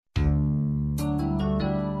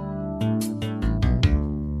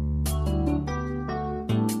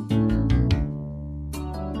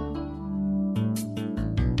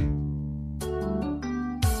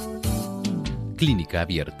Clínica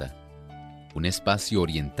Abierta, un espacio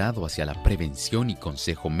orientado hacia la prevención y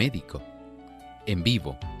consejo médico, en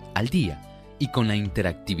vivo, al día y con la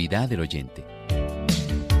interactividad del oyente.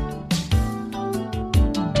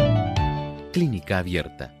 Clínica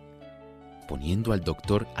Abierta, poniendo al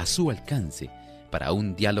doctor a su alcance para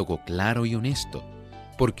un diálogo claro y honesto,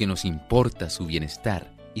 porque nos importa su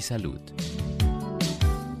bienestar y salud.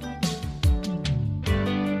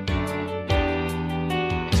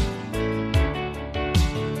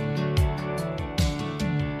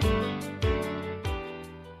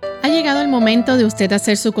 Ha llegado el momento de usted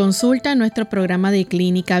hacer su consulta en nuestro programa de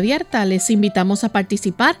Clínica Abierta. Les invitamos a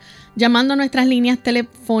participar llamando a nuestras líneas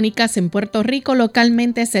telefónicas en Puerto Rico.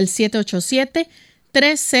 Localmente es el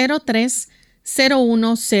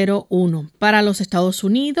 787-303-0101. Para los Estados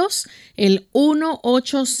Unidos, el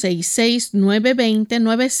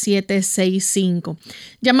 1-866-920-9765.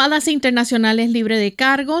 Llamadas internacionales libre de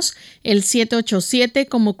cargos, el 787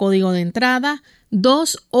 como código de entrada,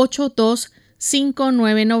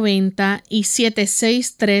 282-5990 y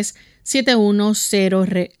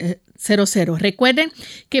 763-71000. Recuerden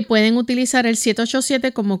que pueden utilizar el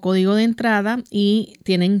 787 como código de entrada y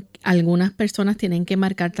algunas personas tienen que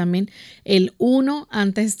marcar también el 1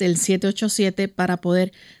 antes del 787 para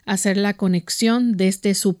poder hacer la conexión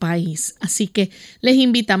desde su país. Así que les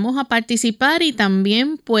invitamos a participar y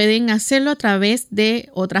también pueden hacerlo a través de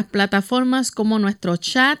otras plataformas como nuestro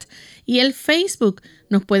chat y el Facebook.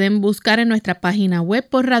 Nos pueden buscar en nuestra página web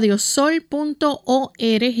por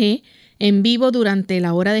radiosol.org. En vivo durante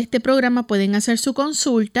la hora de este programa pueden hacer su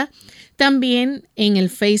consulta. También en el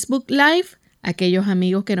Facebook Live, aquellos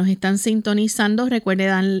amigos que nos están sintonizando,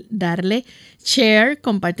 recuerden darle share,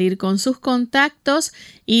 compartir con sus contactos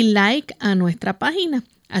y like a nuestra página.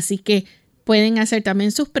 Así que pueden hacer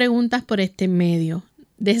también sus preguntas por este medio.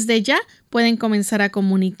 Desde ya pueden comenzar a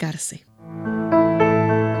comunicarse.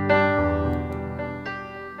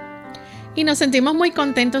 Y nos sentimos muy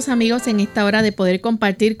contentos, amigos, en esta hora de poder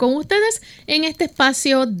compartir con ustedes en este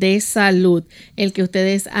espacio de salud, el que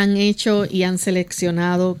ustedes han hecho y han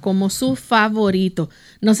seleccionado como su favorito.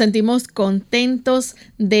 Nos sentimos contentos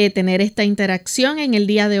de tener esta interacción en el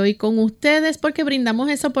día de hoy con ustedes porque brindamos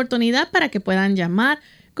esa oportunidad para que puedan llamar,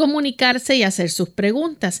 comunicarse y hacer sus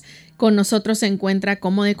preguntas. Con nosotros se encuentra,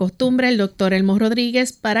 como de costumbre, el doctor Elmo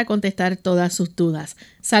Rodríguez para contestar todas sus dudas.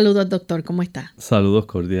 Saludos, doctor, ¿cómo está? Saludos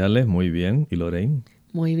cordiales, muy bien. ¿Y Lorraine?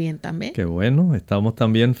 Muy bien también. Qué bueno, estamos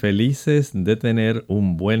también felices de tener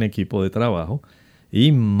un buen equipo de trabajo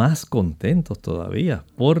y más contentos todavía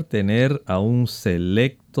por tener a un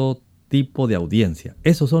selecto tipo de audiencia.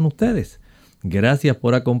 Esos son ustedes. Gracias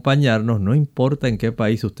por acompañarnos, no importa en qué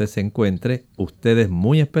país usted se encuentre, usted es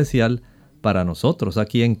muy especial para nosotros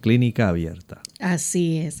aquí en Clínica Abierta.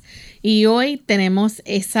 Así es. Y hoy tenemos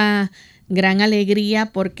esa gran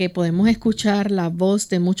alegría porque podemos escuchar la voz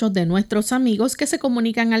de muchos de nuestros amigos que se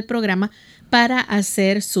comunican al programa para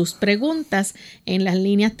hacer sus preguntas. En las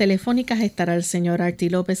líneas telefónicas estará el señor Arti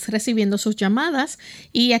López recibiendo sus llamadas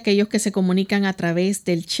y aquellos que se comunican a través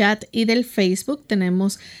del chat y del Facebook.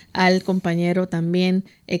 Tenemos al compañero también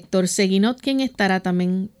Héctor Seguinot, quien estará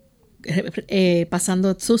también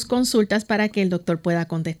pasando sus consultas para que el doctor pueda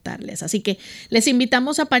contestarles. Así que les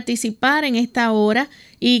invitamos a participar en esta hora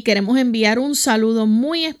y queremos enviar un saludo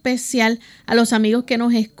muy especial a los amigos que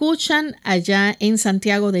nos escuchan allá en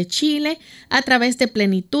Santiago de Chile a través de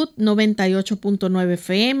Plenitud 98.9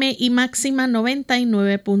 FM y Máxima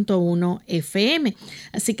 99.1 FM.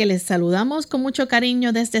 Así que les saludamos con mucho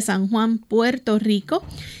cariño desde San Juan, Puerto Rico,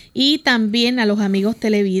 y también a los amigos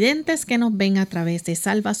televidentes que nos ven a través de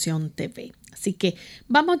Salvación TV. Así que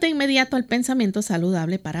vamos de inmediato al pensamiento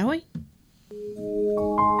saludable para hoy.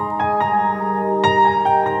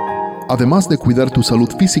 Además de cuidar tu salud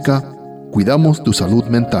física, cuidamos tu salud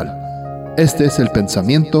mental. Este es el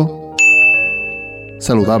pensamiento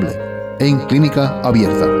saludable en Clínica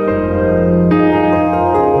Abierta.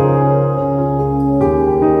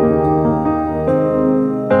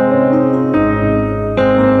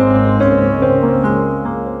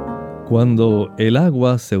 Cuando el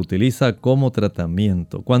agua se utiliza como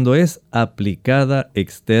tratamiento, cuando es aplicada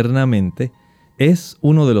externamente, es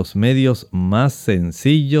uno de los medios más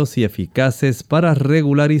sencillos y eficaces para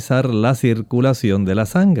regularizar la circulación de la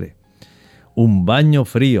sangre. Un baño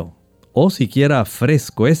frío o siquiera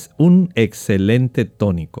fresco es un excelente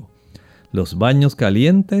tónico. Los baños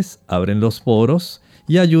calientes abren los poros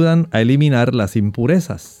y ayudan a eliminar las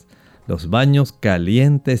impurezas. Los baños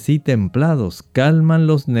calientes y templados calman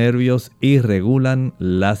los nervios y regulan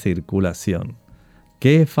la circulación.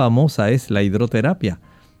 ¡Qué famosa es la hidroterapia!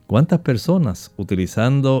 ¿Cuántas personas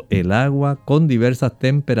utilizando el agua con diversas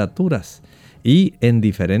temperaturas y en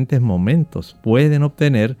diferentes momentos pueden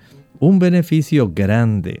obtener un beneficio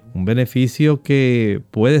grande, un beneficio que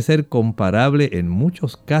puede ser comparable en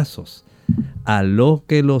muchos casos a lo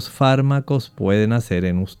que los fármacos pueden hacer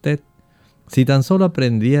en usted. Si tan solo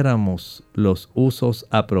aprendiéramos los usos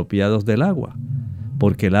apropiados del agua,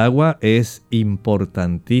 porque el agua es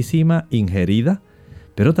importantísima ingerida,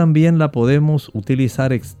 pero también la podemos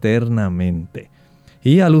utilizar externamente.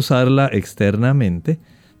 Y al usarla externamente,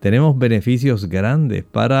 tenemos beneficios grandes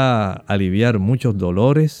para aliviar muchos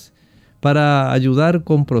dolores, para ayudar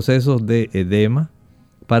con procesos de edema,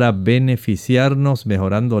 para beneficiarnos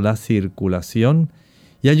mejorando la circulación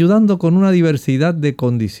y ayudando con una diversidad de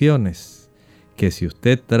condiciones que si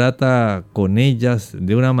usted trata con ellas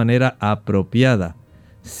de una manera apropiada,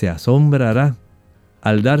 se asombrará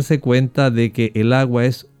al darse cuenta de que el agua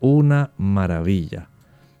es una maravilla.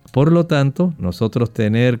 Por lo tanto, nosotros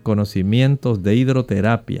tener conocimientos de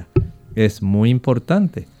hidroterapia es muy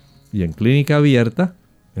importante. Y en Clínica Abierta,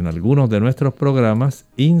 en algunos de nuestros programas,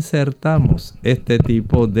 insertamos este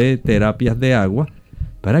tipo de terapias de agua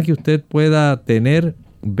para que usted pueda tener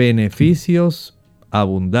beneficios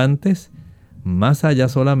abundantes más allá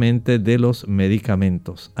solamente de los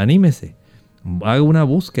medicamentos. Anímese, haga una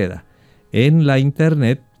búsqueda en la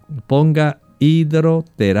internet, ponga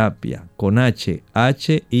hidroterapia con H-I-D-R-O,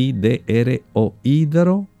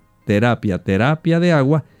 hidroterapia, terapia de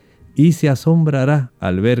agua, y se asombrará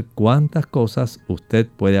al ver cuántas cosas usted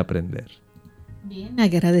puede aprender. Bien,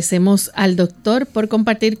 agradecemos al doctor por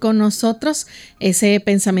compartir con nosotros ese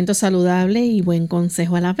pensamiento saludable y buen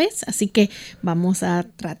consejo a la vez. Así que vamos a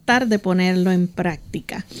tratar de ponerlo en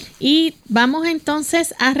práctica. Y vamos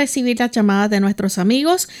entonces a recibir las llamadas de nuestros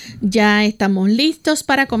amigos. Ya estamos listos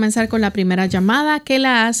para comenzar con la primera llamada que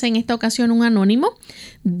la hace en esta ocasión un anónimo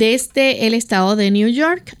desde el estado de New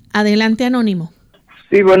York. Adelante, anónimo.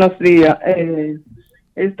 Sí, buenos días.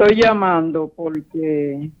 Estoy llamando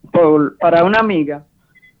para una amiga.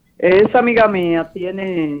 Esa amiga mía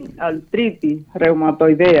tiene artritis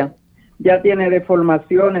reumatoidea. Ya tiene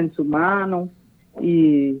deformación en su mano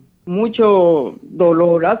y mucho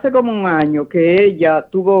dolor. Hace como un año que ella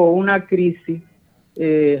tuvo una crisis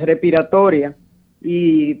respiratoria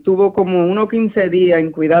y tuvo como unos 15 días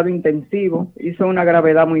en cuidado intensivo. Hizo una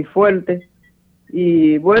gravedad muy fuerte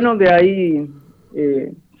y bueno, de ahí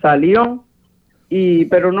salió.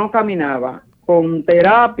 Pero no caminaba. Con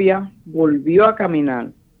terapia volvió a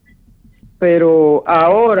caminar. Pero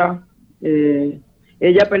ahora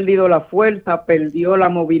ella ha perdido la fuerza, perdió la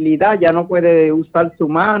movilidad, ya no puede usar su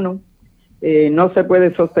mano, no se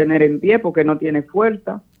puede sostener en pie porque no tiene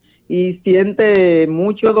fuerza y siente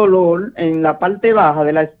mucho dolor en la parte baja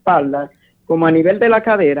de la espalda, como a nivel de la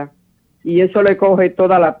cadera, y eso le coge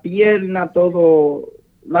toda la pierna,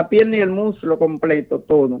 la pierna y el muslo completo,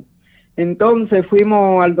 todo. Entonces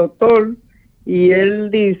fuimos al doctor y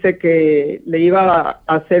él dice que le iba a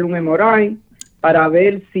hacer un MRI para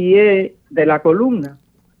ver si es de la columna,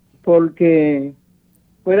 porque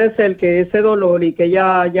puede ser que ese dolor y que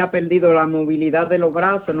ella haya perdido la movilidad de los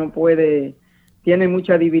brazos, tiene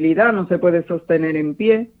mucha debilidad, no se puede sostener en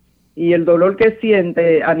pie y el dolor que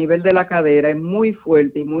siente a nivel de la cadera es muy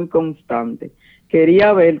fuerte y muy constante.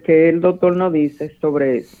 Quería ver qué el doctor nos dice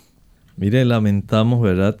sobre eso. Mire, lamentamos,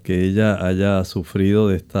 ¿verdad?, que ella haya sufrido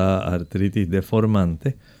de esta artritis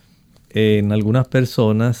deformante. En algunas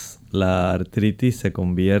personas la artritis se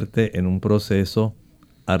convierte en un proceso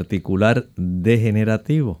articular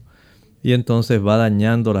degenerativo y entonces va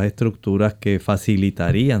dañando las estructuras que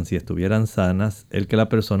facilitarían, si estuvieran sanas, el que la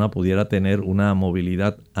persona pudiera tener una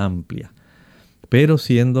movilidad amplia. Pero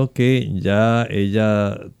siendo que ya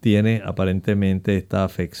ella tiene aparentemente esta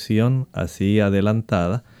afección así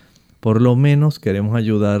adelantada, por lo menos queremos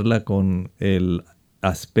ayudarla con el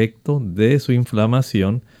aspecto de su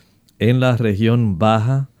inflamación en la región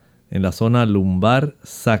baja, en la zona lumbar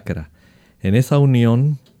sacra. En esa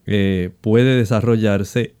unión puede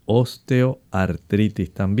desarrollarse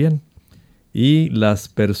osteoartritis también. Y las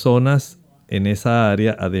personas en esa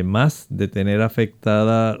área, además de tener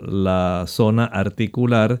afectada la zona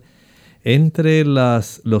articular entre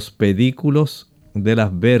los pedículos de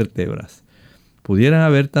las vértebras, pudieran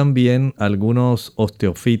haber también algunos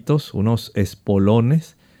osteofitos, unos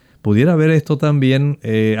espolones. Pudiera haber esto también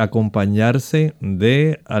acompañarse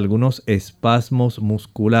de algunos espasmos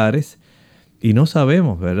musculares. Y no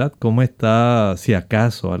sabemos, ¿verdad?, cómo está, si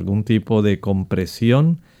acaso, algún tipo de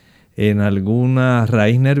compresión en alguna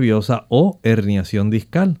raíz nerviosa o herniación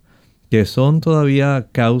discal, que son todavía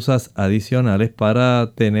causas adicionales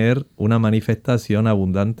para tener una manifestación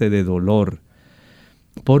abundante de dolor.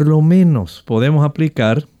 Por lo menos podemos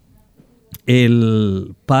aplicar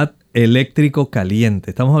el pad eléctrico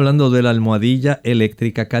caliente. Estamos hablando de la almohadilla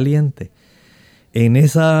eléctrica caliente. En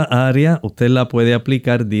esa área usted la puede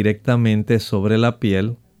aplicar directamente sobre la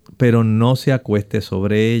piel, pero no se acueste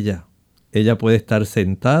sobre ella. Ella puede estar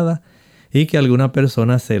sentada y que alguna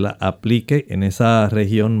persona se la aplique en esa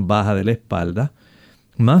región baja de la espalda,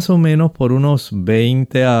 más o menos por unos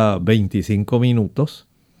 20 a 25 minutos.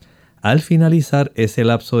 Al finalizar ese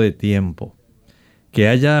lapso de tiempo, que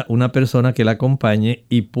haya una persona que la acompañe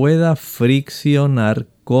y pueda friccionar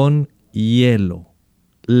con hielo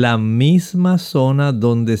la misma zona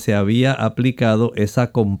donde se había aplicado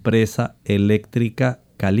esa compresa eléctrica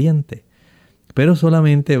caliente, pero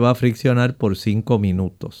solamente va a friccionar por 5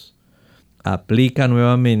 minutos. Aplica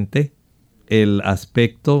nuevamente el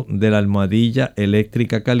aspecto de la almohadilla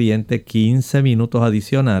eléctrica caliente 15 minutos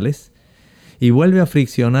adicionales y vuelve a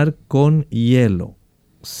friccionar con hielo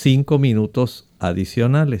 5 minutos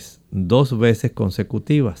adicionales, 2 veces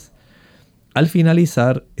consecutivas. Al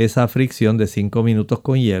finalizar esa fricción de 5 minutos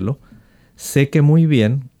con hielo, seque muy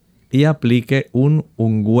bien y aplique un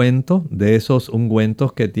ungüento, de esos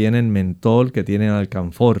ungüentos que tienen mentol, que tienen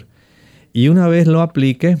alcanfor. Y una vez lo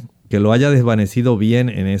aplique, que lo haya desvanecido bien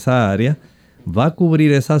en esa área, va a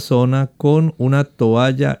cubrir esa zona con una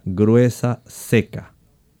toalla gruesa seca.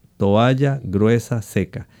 Toalla gruesa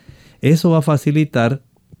seca. Eso va a facilitar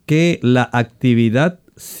que la actividad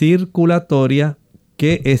circulatoria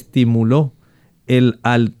que estimuló el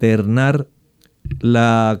alternar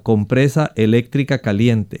la compresa eléctrica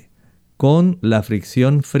caliente con la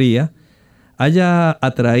fricción fría haya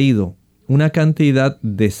atraído una cantidad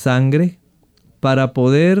de sangre para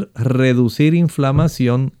poder reducir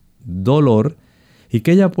inflamación, dolor y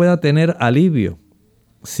que ella pueda tener alivio.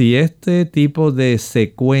 Si este tipo de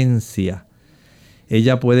secuencia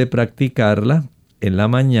ella puede practicarla en la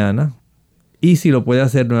mañana y si lo puede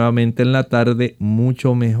hacer nuevamente en la tarde,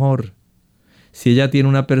 mucho mejor. Si ella tiene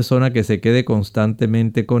una persona que se quede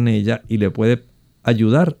constantemente con ella y le puede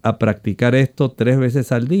ayudar a practicar esto 3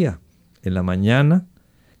 veces al día, en la mañana,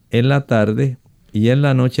 en la tarde y en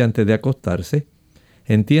la noche antes de acostarse,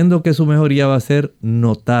 entiendo que su mejoría va a ser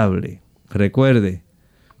notable. Recuerde,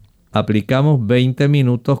 aplicamos 20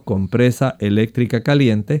 minutos compresa eléctrica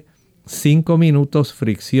caliente, 5 minutos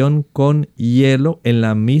fricción con hielo en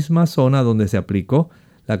la misma zona donde se aplicó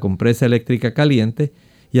la compresa eléctrica caliente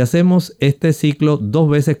y hacemos este ciclo 2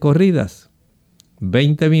 veces corridas.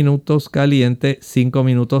 20 minutos caliente, 5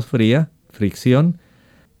 minutos fría, fricción,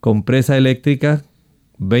 compresa eléctrica,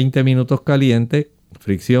 20 minutos caliente,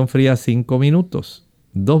 fricción fría 5 minutos,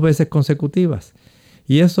 2 veces consecutivas.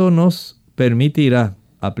 Y eso nos permitirá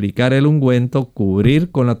aplicar el ungüento,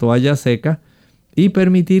 cubrir con la toalla seca y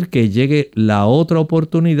permitir que llegue la otra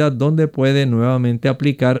oportunidad donde puede nuevamente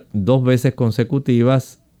aplicar 2 veces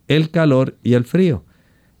consecutivas el calor y el frío.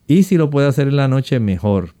 Y si lo puede hacer en la noche,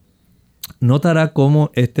 mejor. Notará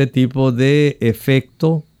cómo este tipo de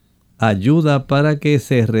efecto ayuda para que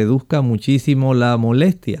se reduzca muchísimo la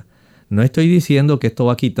molestia. No estoy diciendo que esto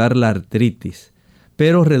va a quitar la artritis,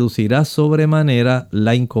 pero reducirá sobremanera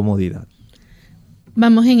la incomodidad.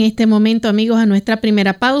 Vamos en este momento, amigos, a nuestra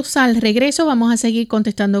primera pausa. Al regreso vamos a seguir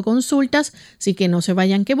contestando consultas, así que no se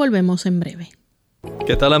vayan, que volvemos en breve.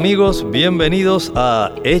 ¿Qué tal, amigos? Bienvenidos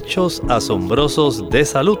a Hechos Asombrosos de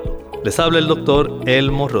Salud. Les habla el doctor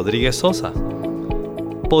Elmo Rodríguez Sosa.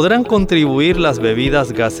 ¿Podrán contribuir las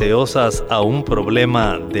bebidas gaseosas a un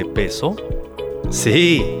problema de peso?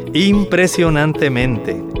 Sí,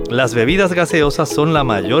 impresionantemente. Las bebidas gaseosas son la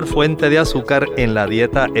mayor fuente de azúcar en la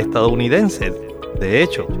dieta estadounidense. De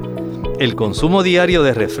hecho, el consumo diario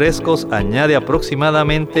de refrescos añade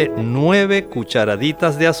aproximadamente 9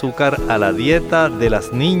 cucharaditas de azúcar a la dieta de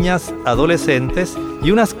las niñas adolescentes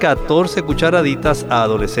y unas 14 cucharaditas a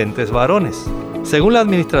adolescentes varones. Según la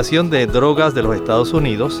Administración de Drogas de los Estados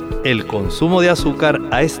Unidos, el consumo de azúcar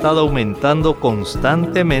ha estado aumentando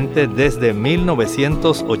constantemente desde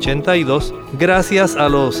 1982 gracias a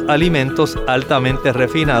los alimentos altamente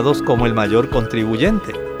refinados como el mayor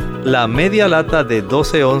contribuyente. La media lata de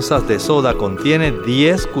 12 onzas de soda contiene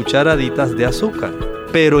 10 cucharaditas de azúcar,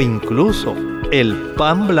 pero incluso el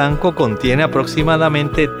pan blanco contiene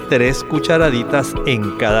aproximadamente 3 cucharaditas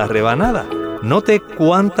en cada rebanada. Note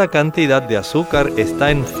cuánta cantidad de azúcar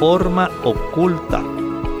está en forma oculta.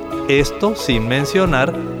 Esto sin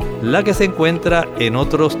mencionar la que se encuentra en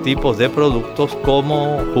otros tipos de productos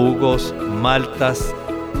como jugos, maltas,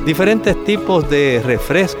 diferentes tipos de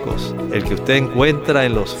refrescos, el que usted encuentra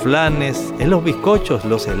en los flanes, en los bizcochos,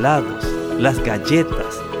 los helados, las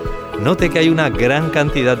galletas. Note que hay una gran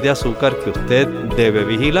cantidad de azúcar que usted debe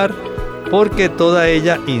vigilar porque toda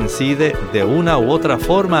ella incide de una u otra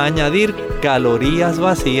forma a añadir calorías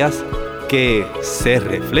vacías que se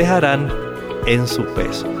reflejarán en su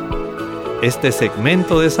peso. Este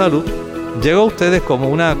segmento de salud llegó a ustedes como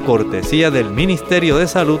una cortesía del Ministerio de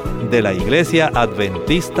Salud de la Iglesia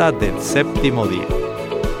Adventista del Séptimo Día.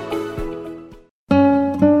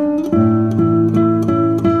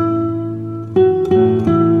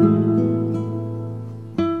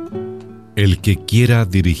 El que quiera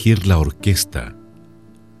dirigir la orquesta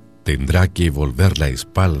tendrá que volver la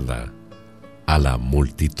espalda a la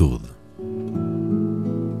multitud.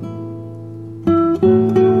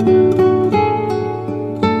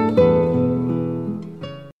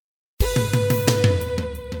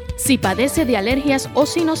 Si padece de alergias o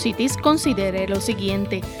sinusitis, considere lo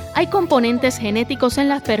siguiente. Hay componentes genéticos en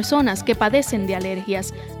las personas que padecen de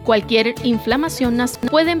alergias. Cualquier inflamación nasal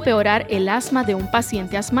puede empeorar el asma de un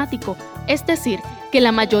paciente asmático. Es decir, que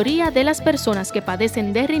la mayoría de las personas que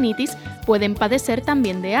padecen de rinitis pueden padecer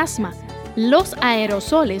también de asma. Los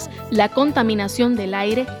aerosoles, la contaminación del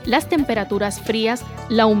aire, las temperaturas frías,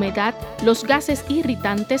 la humedad, los gases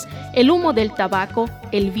irritantes, el humo del tabaco,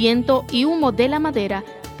 el viento y humo de la madera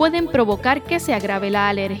pueden provocar que se agrave la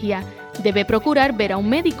alergia. Debe procurar ver a un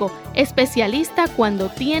médico especialista cuando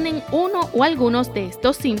tienen uno o algunos de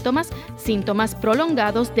estos síntomas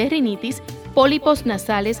prolongados de rinitis, pólipos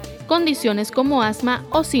nasales, condiciones como asma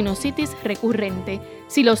o sinusitis recurrente.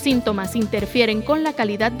 Si los síntomas interfieren con la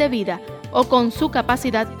calidad de vida o con su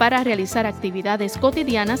capacidad para realizar actividades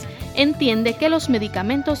cotidianas, entiende que los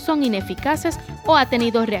medicamentos son ineficaces o ha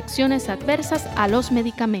tenido reacciones adversas a los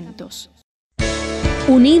medicamentos.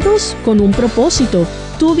 Unidos con un propósito,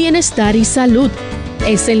 tu bienestar y salud.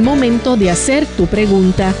 Es el momento de hacer tu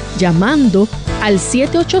pregunta llamando al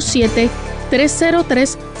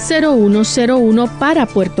 787-303-0101 para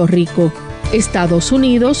Puerto Rico, Estados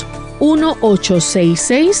Unidos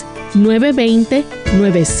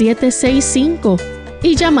 1866-920-9765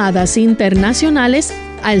 y llamadas internacionales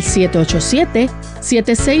al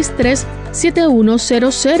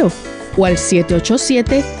 787-763-7100 o al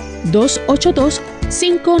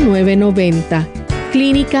 787-282-5990.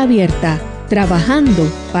 Clínica Abierta, trabajando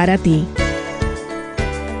para ti.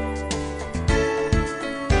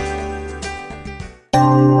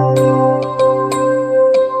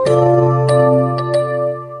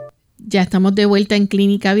 Ya estamos de vuelta en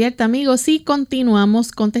Clínica Abierta, amigos, y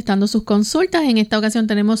continuamos contestando sus consultas. En esta ocasión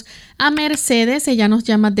tenemos a Mercedes. Ella nos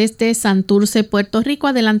llama desde Santurce, Puerto Rico.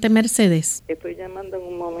 Adelante, Mercedes. Estoy llamando en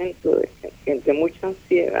un momento de mucha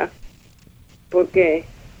ansiedad porque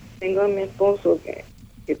tengo a mi esposo que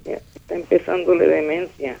está empezándole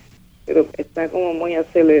demencia, pero está como muy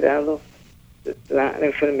acelerado la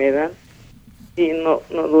enfermedad y no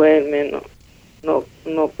duerme, no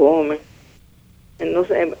come. Él no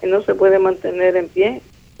se puede mantener en pie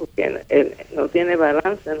porque él no tiene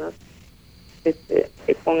balance, ¿no?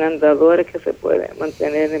 Con andadores que se puede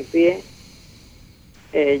mantener en pie.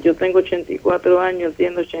 Yo tengo 84 años, él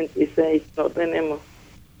tiene 86, no tenemos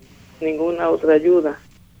ninguna otra ayuda.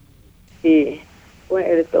 Y pues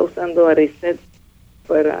él está usando Ariset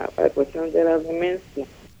para cuestión de la demencia.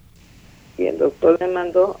 Y el doctor le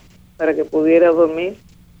mandó para que pudiera dormir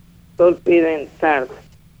Solpidentard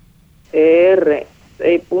ER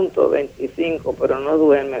 6.25, pero no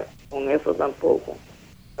duerme con eso tampoco.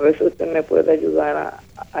 A ver si usted me puede ayudar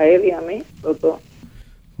a él y a mí, doctor.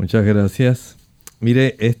 Muchas gracias.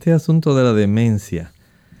 Mire, este asunto de la demencia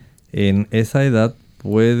en esa edad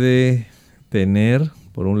puede tener,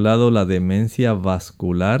 por un lado, la demencia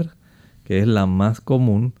vascular, que es la más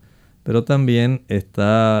común, pero también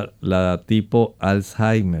está la tipo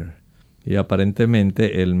Alzheimer. Y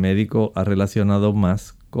aparentemente el médico ha relacionado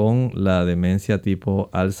más con la demencia tipo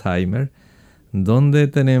Alzheimer, donde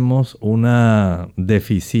tenemos una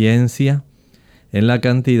deficiencia en la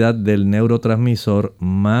cantidad del neurotransmisor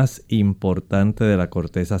más importante de la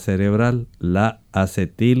corteza cerebral, la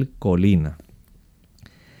acetilcolina.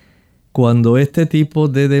 Cuando este tipo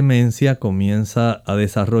de demencia comienza a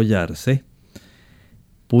desarrollarse,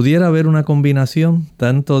 pudiera haber una combinación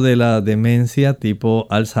tanto de la demencia tipo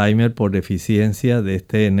Alzheimer por deficiencia de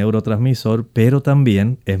este neurotransmisor, pero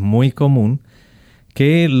también es muy común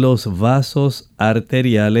que los vasos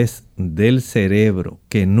arteriales del cerebro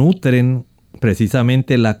que nutren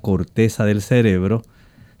precisamente la corteza del cerebro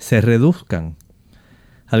se reduzcan.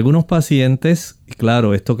 Algunos pacientes,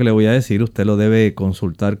 claro, esto que le voy a decir usted lo debe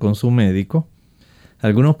consultar con su médico.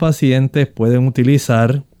 Algunos pacientes pueden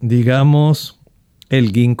utilizar, digamos,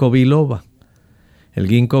 el ginkgo biloba. El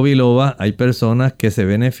ginkgo biloba, hay personas que se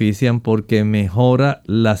benefician porque mejora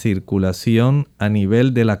la circulación a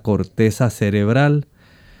nivel de la corteza cerebral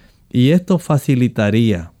y esto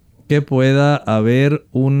facilitaría que pueda haber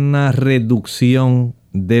una reducción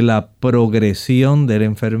de la progresión de la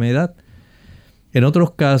enfermedad. En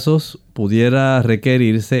otros casos pudiera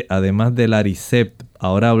requerirse, además del Aricept,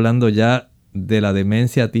 ahora hablando ya de la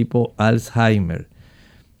demencia tipo Alzheimer,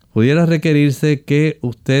 pudiera requerirse que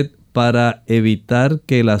usted, para evitar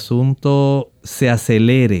que el asunto se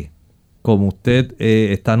acelere, como usted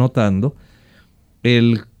está notando,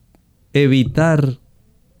 el evitar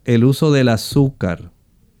el uso del azúcar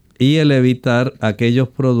y el evitar aquellos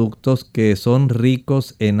productos que son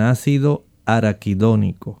ricos en ácido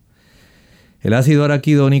araquidónico. El ácido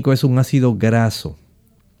araquidónico es un ácido graso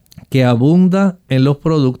que abunda en los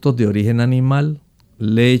productos de origen animal: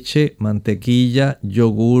 leche, mantequilla,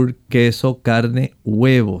 yogur, queso, carne,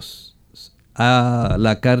 huevos.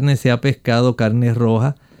 La carne sea pescado, carne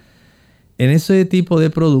roja. En ese tipo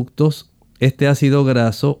de productos, este ácido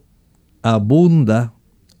graso abunda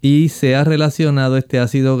y se ha relacionado este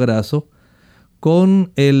ácido graso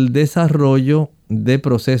con el desarrollo de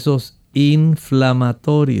procesos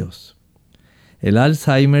inflamatorios. El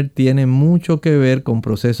Alzheimer tiene mucho que ver con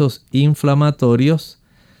procesos inflamatorios,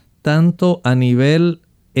 tanto a nivel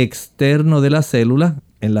externo de la célula,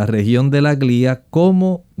 en la región de la glía,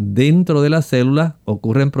 como dentro de la célula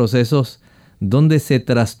ocurren procesos donde se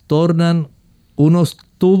trastornan unos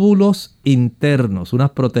túbulos internos,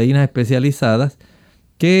 unas proteínas especializadas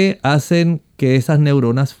que hacen que esas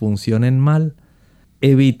neuronas funcionen mal.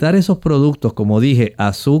 Evitar esos productos, como dije,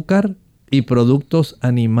 azúcar y productos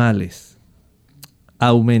animales.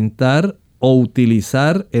 Aumentar o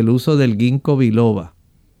utilizar el uso del ginkgo biloba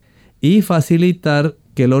y facilitar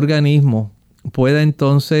que el organismo pueda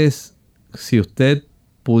entonces, si usted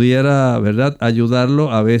pudiera, ¿verdad?,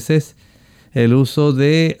 ayudarlo, a veces el uso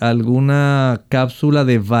de alguna cápsula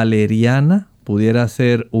de valeriana pudiera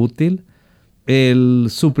ser útil. El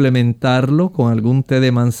suplementarlo con algún té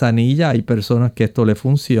de manzanilla, hay personas que esto le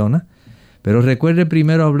funciona, pero recuerde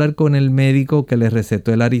primero hablar con el médico que le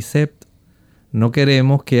recetó el Aricept. No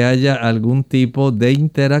queremos que haya algún tipo de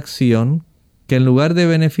interacción que en lugar de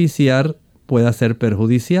beneficiar pueda ser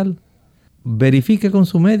perjudicial. Verifique con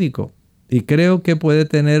su médico y creo que puede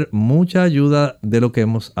tener mucha ayuda de lo que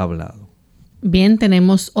hemos hablado. Bien,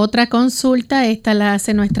 tenemos otra consulta. Esta la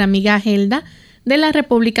hace nuestra amiga Gelda de la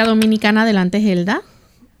República Dominicana. Adelante, Gelda.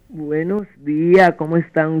 Buenos días, ¿cómo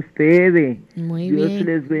están ustedes? Muy Dios bien.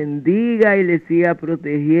 les bendiga y les siga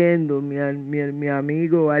protegiendo. Mi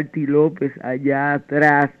amigo Alti López allá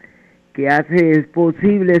atrás, que hace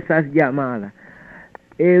posible esas llamadas.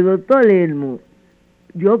 Doctor Elmo,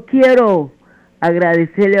 yo quiero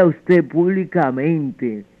agradecerle a usted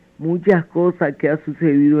públicamente muchas cosas que ha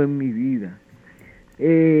sucedido en mi vida.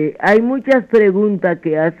 Hay muchas preguntas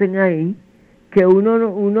que hacen ahí que uno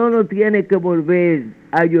no tiene que volver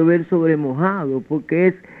a llover sobre mojado, porque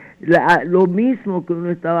es lo mismo que uno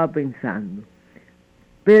estaba pensando.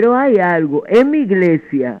 Pero hay algo, en mi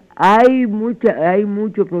iglesia hay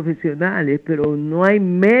muchos profesionales, pero no hay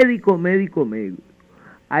médico.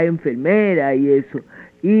 Hay enfermera y eso.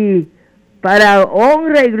 Y para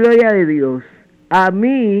honra y gloria de Dios, a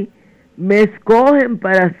mí me escogen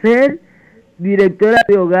para ser directora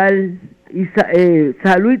de hogar y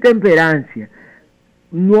salud y temperancia.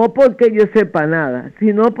 No porque yo sepa nada,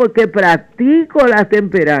 sino porque practico la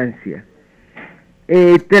temperancia.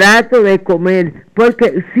 Trato de comer,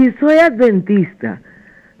 porque si soy adventista,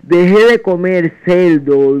 dejé de comer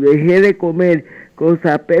cerdo, dejé de comer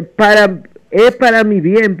cosas, es para mi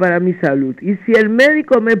bien, para mi salud. Y si el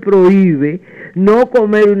médico me prohíbe no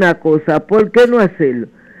comer una cosa, ¿por qué no hacerlo?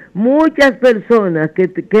 Muchas personas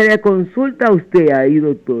que le consulta a usted ahí,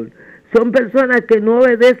 doctor, son personas que no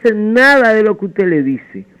obedecen nada de lo que usted le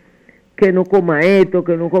dice. Que no coma esto,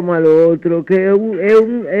 que no coma lo otro, que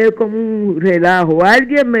es como un relajo.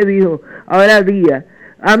 Alguien me dijo, ahora día,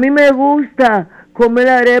 a mí me gusta comer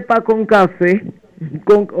arepa con café.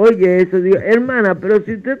 Oye, eso, digo, hermana, pero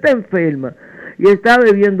si usted está enferma y está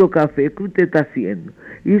bebiendo café, ¿qué usted está haciendo?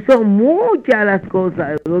 Y son muchas las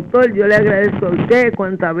cosas, doctor, yo le agradezco a usted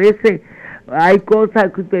cuántas veces hay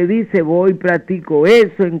cosas que usted dice, voy, practico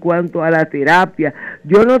eso en cuanto a la terapia.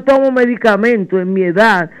 Yo no tomo medicamento en mi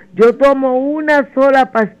edad, yo tomo una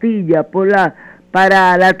sola pastilla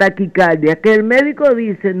para la taquicardia, que el médico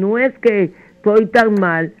dice, no es que estoy tan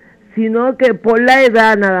mal, sino que por la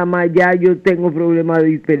edad nada más ya yo tengo problemas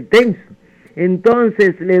de hipertenso.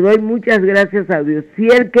 Entonces le doy muchas gracias a Dios. Si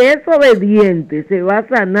el que es obediente se va a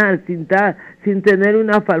sanar sin tener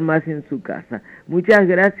una farmacia en su casa. Muchas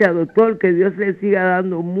gracias, doctor, que Dios le siga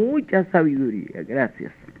dando mucha sabiduría.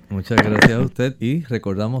 Gracias. Muchas gracias a usted y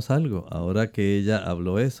recordamos algo, ahora que ella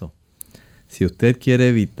habló eso. Si usted quiere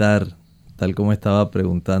evitar, tal como estaba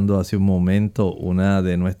preguntando hace un momento una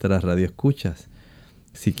de nuestras radioescuchas,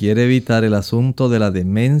 si quiere evitar el asunto de la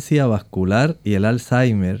demencia vascular y el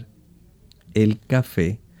Alzheimer, el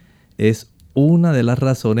café es una de las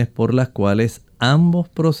razones por las cuales ambos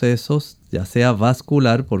procesos, ya sea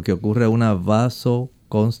vascular, porque ocurre una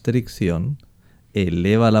vasoconstricción,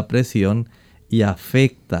 eleva la presión y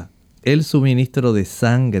afecta el suministro de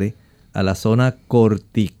sangre a la zona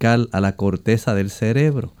cortical, a la corteza del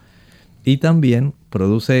cerebro. Y también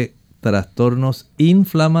produce trastornos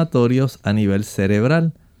inflamatorios a nivel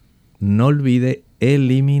cerebral. No olvide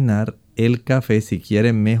eliminar el café si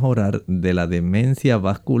quiere mejorar de la demencia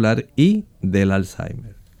vascular y del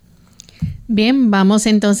Alzheimer. Bien, vamos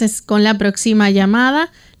entonces con la próxima llamada.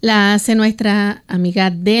 La hace nuestra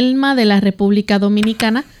amiga Delma de la República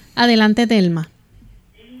Dominicana. Adelante, Delma.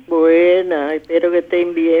 Buena, espero que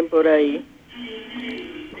estén bien por ahí.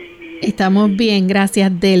 Estamos bien,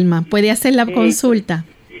 gracias, Delma. ¿Puede hacer la consulta?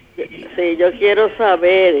 Sí, yo quiero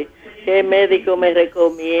saber qué médico me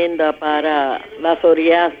recomienda para la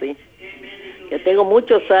psoriasis. Que tengo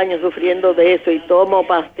muchos años sufriendo de eso y tomo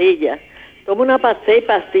pastillas. Tomo una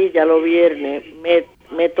pastilla los viernes,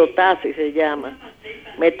 Metotate se llama,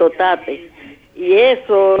 Metotate. Y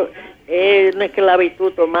eso es una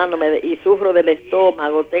esclavitud tomándome, y sufro del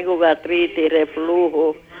estómago, tengo gastritis,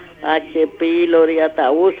 reflujo, H. pylori,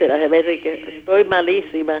 hasta úlceras, a veces que estoy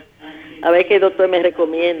malísima. A ver qué doctor me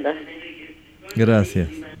recomienda. Gracias.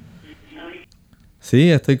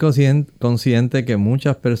 Sí, estoy consciente que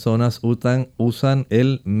muchas personas usan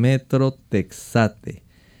el Methotrexate.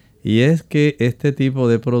 Y es que este tipo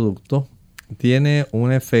de producto tiene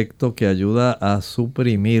un efecto que ayuda a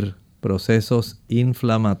suprimir procesos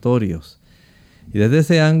inflamatorios. Y desde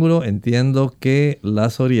ese ángulo entiendo que la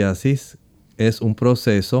psoriasis es un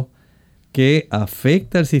proceso que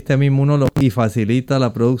afecta el sistema inmunológico y facilita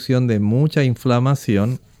la producción de mucha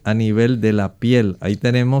inflamación a nivel de la piel. Ahí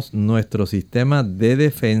tenemos nuestro sistema de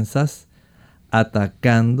defensas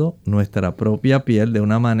atacando nuestra propia piel de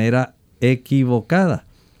una manera equivocada.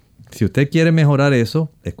 Si usted quiere mejorar eso,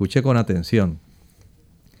 escuche con atención.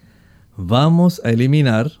 Vamos a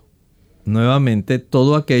eliminar nuevamente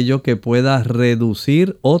todo aquello que pueda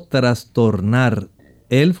reducir o trastornar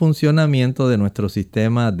el funcionamiento de nuestro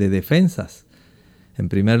sistema de defensas. En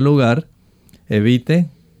primer lugar, evite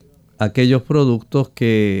aquellos productos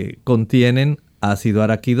que contienen ácido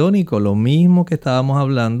araquidónico, lo mismo que estábamos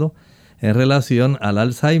hablando en relación al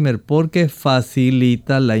Alzheimer, porque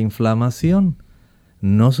facilita la inflamación.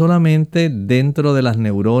 No solamente dentro de las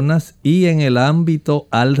neuronas y en el ámbito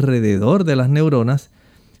alrededor de las neuronas,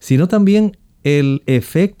 sino también el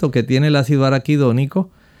efecto que tiene el ácido araquidónico,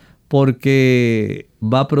 porque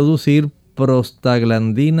va a producir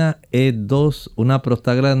prostaglandina E2, una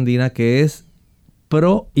prostaglandina que es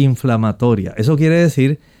proinflamatoria. Eso quiere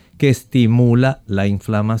decir que estimula la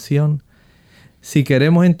inflamación. Si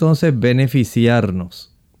queremos entonces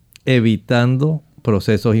beneficiarnos evitando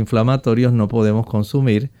procesos inflamatorios, no podemos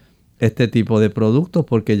consumir este tipo de productos,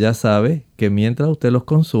 porque ya sabe que mientras usted los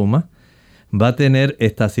consuma va a tener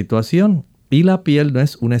esta situación. Y la piel no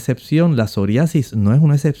es una excepción, la psoriasis no es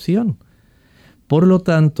una excepción. Por lo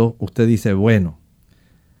tanto, usted dice, bueno,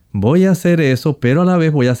 voy a hacer eso, pero a la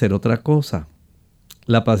vez voy a hacer otra cosa.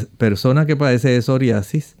 La persona que padece de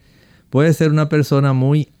psoriasis puede ser una persona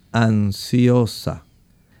muy ansiosa.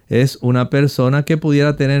 Es una persona que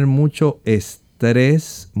pudiera tener mucho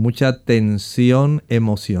estrés, mucha tensión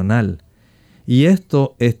emocional. Y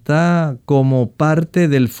esto está como parte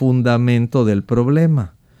del fundamento del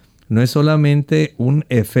problema. No es solamente un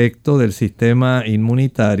efecto del sistema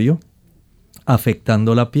inmunitario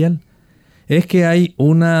afectando la piel. Es que hay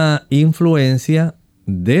una influencia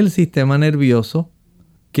del sistema nervioso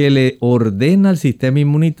que le ordena al sistema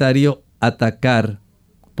inmunitario atacar.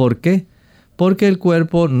 ¿Por qué? Porque el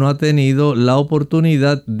cuerpo no ha tenido la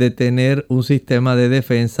oportunidad de tener un sistema de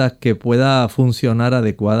defensa que pueda funcionar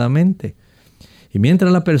adecuadamente. Y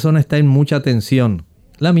mientras la persona está en mucha tensión,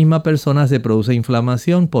 la misma persona se produce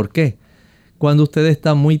inflamación. ¿Por qué? Cuando usted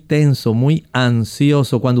está muy tenso, muy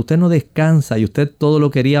ansioso, cuando usted no descansa y usted todo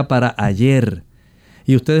lo quería para ayer,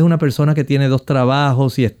 y usted es una persona que tiene 2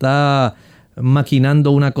 trabajos y está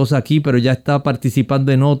maquinando una cosa aquí, pero ya está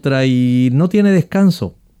participando en otra y no tiene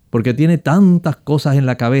descanso porque tiene tantas cosas en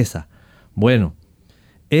la cabeza. Bueno,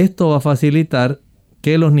 esto va a facilitar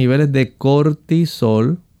que los niveles de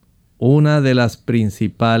cortisol, una de las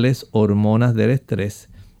principales hormonas del estrés,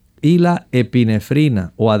 y la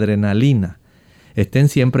epinefrina o adrenalina estén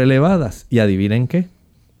siempre elevadas. Y adivinen qué,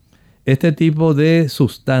 este tipo de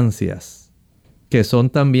sustancias, que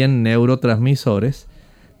son también neurotransmisores,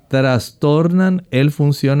 trastornan el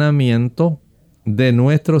funcionamiento de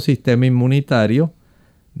nuestro sistema inmunitario,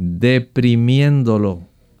 deprimiéndolo,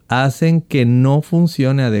 hacen que no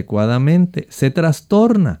funcione adecuadamente, se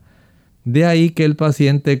trastorna. De ahí que el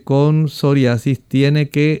paciente con psoriasis tiene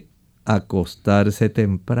que acostarse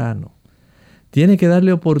temprano. Tiene que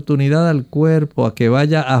darle oportunidad al cuerpo a que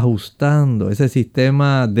vaya ajustando ese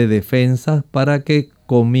sistema de defensa para que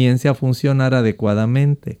comience a funcionar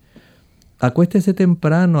adecuadamente. Acuéstese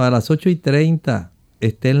temprano, a las 8:30,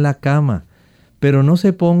 esté en la cama, pero no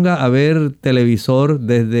se ponga a ver televisor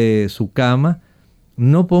desde su cama,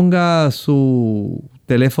 no ponga su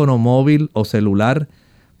teléfono móvil o celular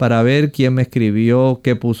para ver quién me escribió,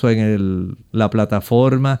 qué puso en la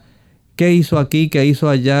plataforma, qué hizo aquí, qué hizo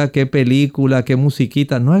allá, qué película, qué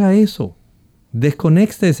musiquita. No haga eso.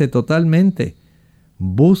 Desconéctese totalmente.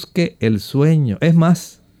 Busque el sueño. Es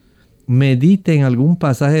más, medite en algún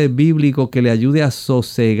pasaje bíblico que le ayude a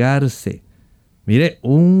sosegarse. Mire,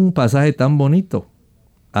 un pasaje tan bonito.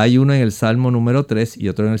 Hay uno en el Salmo número 3 y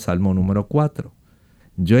otro en el Salmo número 4.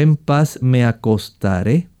 Yo en paz me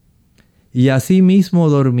acostaré y asimismo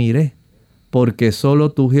dormiré, porque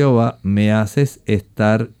solo tú, Jehová, me haces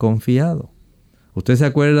estar confiado. Usted se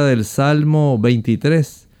acuerda del Salmo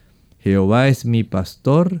 23. Jehová es mi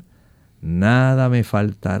pastor, nada me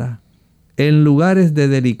faltará. En lugares de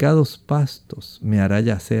delicados pastos me hará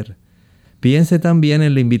yacer. Piense también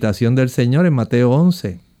en la invitación del Señor en Mateo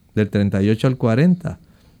 11, del 38 al 40.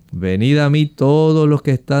 Venid a mí todos los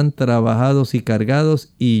que están trabajados y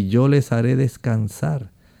cargados, y yo les haré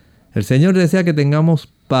descansar. El Señor desea que tengamos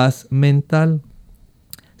paz mental.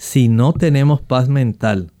 Si no tenemos paz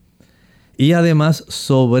mental y además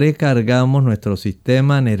sobrecargamos nuestro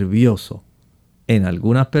sistema nervioso, en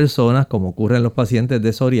algunas personas, como ocurre en los pacientes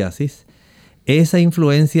de psoriasis, esa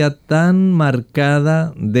influencia tan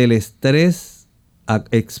marcada del estrés a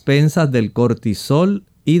expensas del cortisol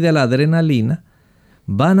y de la adrenalina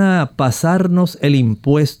van a pasarnos el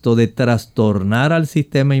impuesto de trastornar al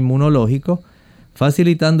sistema inmunológico,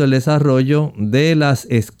 facilitando el desarrollo de las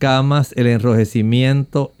escamas, el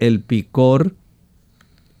enrojecimiento, el picor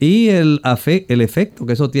y el efecto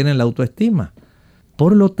que eso tiene en la autoestima.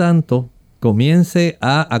 Por lo tanto, comience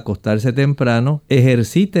a acostarse temprano,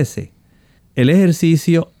 ejercítese. El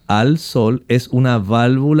ejercicio al sol es una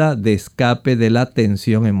válvula de escape de la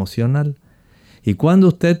tensión emocional. Y cuando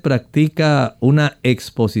usted practica una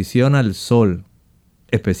exposición al sol,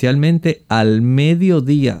 especialmente al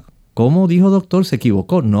mediodía, ¿cómo dijo doctor? ¿Se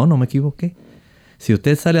equivocó? No me equivoqué. Si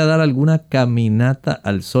usted sale a dar alguna caminata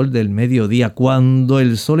al sol del mediodía, cuando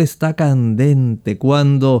el sol está candente,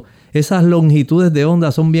 cuando esas longitudes de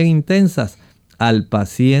onda son bien intensas, al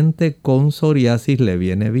paciente con psoriasis le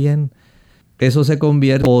viene bien. Eso se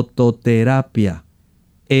convierte en fototerapia.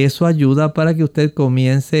 Eso ayuda para que usted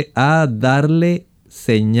comience a darle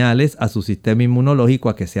señales a su sistema inmunológico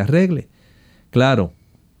a que se arregle. Claro,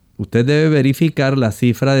 usted debe verificar la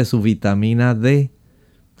cifra de su vitamina D.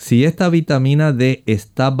 Si esta vitamina D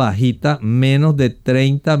está bajita, menos de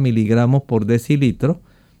 30 miligramos por decilitro,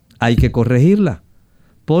 hay que corregirla.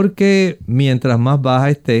 Porque mientras más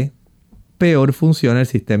baja esté, peor funciona el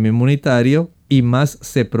sistema inmunitario y más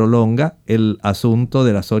se prolonga el asunto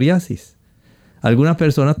de la psoriasis. Algunas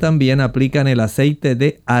personas también aplican el aceite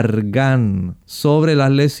de argán sobre las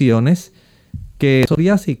lesiones que son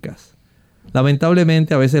psoriásicas.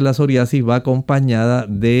 Lamentablemente a veces la psoriasis va acompañada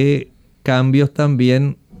de cambios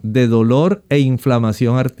también de dolor e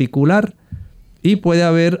inflamación articular. Y puede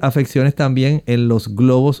haber afecciones también en los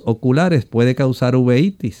globos oculares, puede causar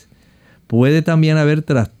uveitis. Puede también haber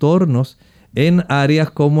trastornos en áreas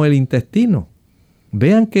como el intestino.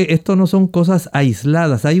 Vean que esto no son cosas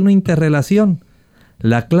aisladas, hay una interrelación.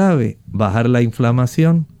 La clave, bajar la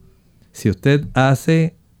inflamación. Si usted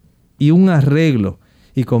hace un arreglo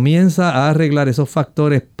y comienza a arreglar esos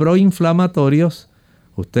factores proinflamatorios,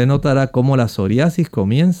 usted notará cómo la psoriasis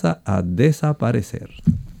comienza a desaparecer.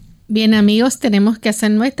 Bien, amigos, tenemos que hacer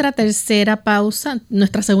nuestra segunda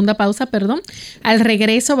pausa. Al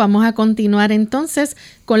regreso vamos a continuar entonces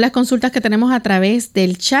con las consultas que tenemos a través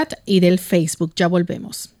del chat y del Facebook. Ya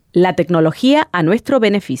volvemos. La tecnología a nuestro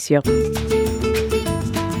beneficio.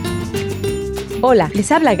 Hola,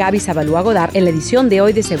 les habla Gaby Zabalúa Godard en la edición de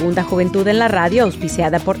hoy de Segunda Juventud en la Radio,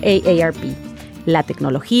 auspiciada por AARP. La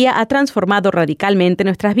tecnología ha transformado radicalmente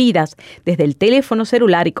nuestras vidas, desde el teléfono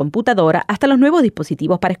celular y computadora hasta los nuevos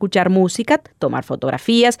dispositivos para escuchar música, tomar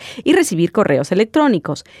fotografías y recibir correos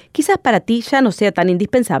electrónicos. Quizás para ti ya no sea tan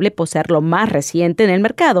indispensable poseer lo más reciente en el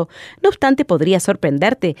mercado. No obstante, podría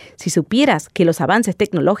sorprenderte si supieras que los avances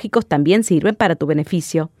tecnológicos también sirven para tu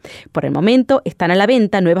beneficio. Por el momento, están a la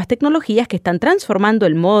venta nuevas tecnologías que están transformando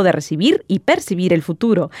el modo de recibir y percibir el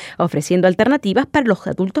futuro, ofreciendo alternativas para los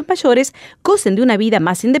adultos mayores gocen de una vida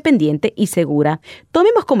más independiente y segura.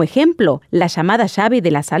 Tomemos como ejemplo la llamada llave de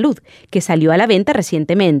la salud, que salió a la venta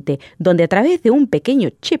recientemente, donde a través de un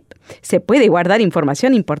pequeño chip se puede guardar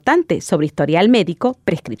información importante sobre historial médico,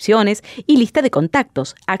 prescripciones y lista de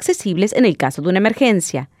contactos, accesibles en el caso de una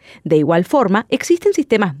emergencia. De igual forma, existen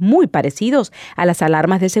sistemas muy parecidos a las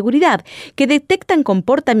alarmas de seguridad que detectan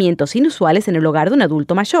comportamientos inusuales en el hogar de un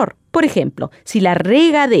adulto mayor. Por ejemplo, si la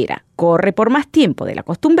regadera corre por más tiempo del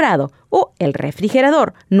acostumbrado o el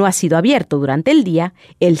refrigerador no ha sido abierto durante el día,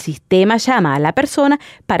 el sistema llama a la persona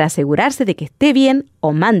para asegurarse de que esté bien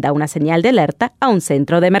o manda una señal de alerta a un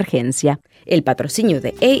centro de emergencia. El patrocinio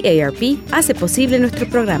de AARP hace posible nuestro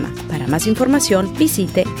programa. Para más información,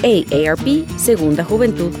 visite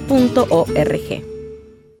aarpsegundajuventud.org.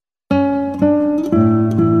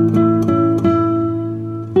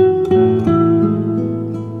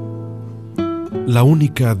 La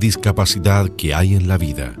única discapacidad que hay en la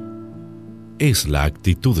vida es la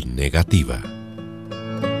actitud negativa.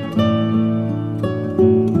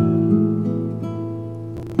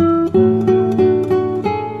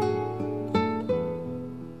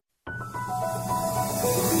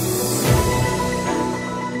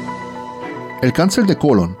 El cáncer de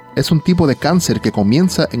colon es un tipo de cáncer que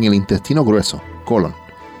comienza en el intestino grueso, colon.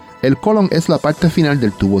 El colon es la parte final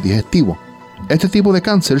del tubo digestivo. Este tipo de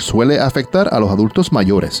cáncer suele afectar a los adultos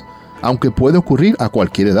mayores, aunque puede ocurrir a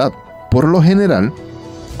cualquier edad. Por lo general,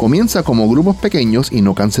 comienza como grupos pequeños y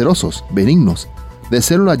no cancerosos, benignos, de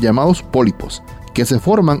células llamados pólipos, que se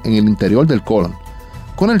forman en el interior del colon.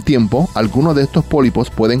 Con el tiempo, algunos de estos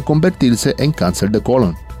pólipos pueden convertirse en cáncer de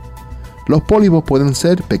colon. Los pólipos pueden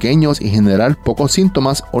ser pequeños y generar pocos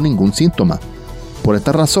síntomas o ningún síntoma. Por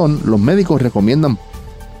esta razón, los médicos recomiendan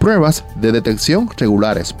pruebas de detección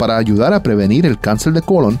regulares para ayudar a prevenir el cáncer de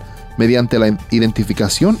colon mediante la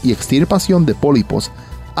identificación y extirpación de pólipos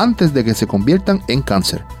antes de que se conviertan en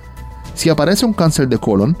cáncer. Si aparece un cáncer de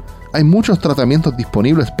colon, hay muchos tratamientos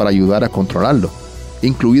disponibles para ayudar a controlarlo,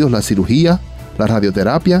 incluidos la cirugía, la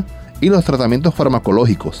radioterapia y los tratamientos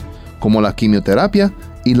farmacológicos, como la quimioterapia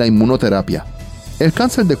y la inmunoterapia. El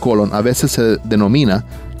cáncer de colon a veces se denomina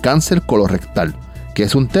cáncer colorectal, que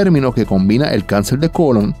es un término que combina el cáncer de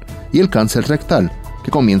colon y el cáncer rectal,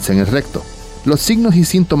 que comienza en el recto. Los signos y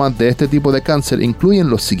síntomas de este tipo de cáncer incluyen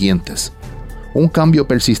los siguientes: un cambio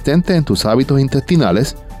persistente en tus hábitos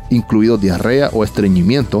intestinales, incluido diarrea o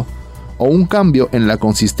estreñimiento, o un cambio en la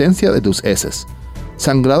consistencia de tus heces,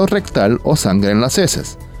 sangrado rectal o sangre en las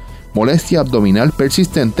heces, molestia abdominal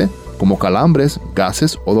persistente, como calambres,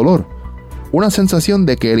 gases o dolor, una sensación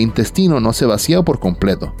de que el intestino no se vacía por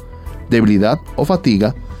completo, debilidad o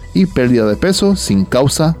fatiga y pérdida de peso sin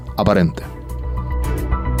causa aparente.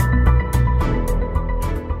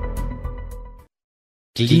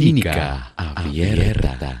 Clínica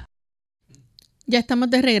Abierta. Ya estamos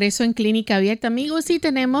de regreso en Clínica Abierta, amigos, y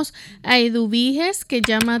tenemos a Eduviges, que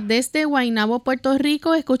llama desde Guaynabo, Puerto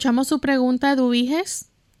Rico. Escuchamos su pregunta, Eduviges.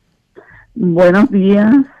 Buenos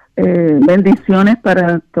días, bendiciones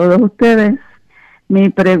para todos ustedes. Mi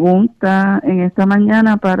pregunta en esta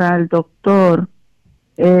mañana para el doctor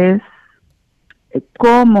es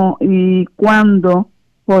 ¿cómo y cuándo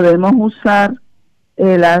podemos usar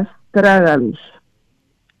el Astragalus?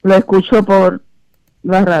 Lo escucho por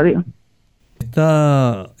la radio.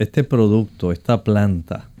 Este producto, esta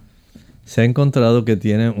planta, se ha encontrado que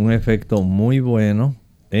tiene un efecto muy bueno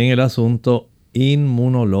en el asunto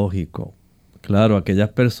inmunológico. Claro, aquellas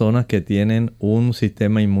personas que tienen un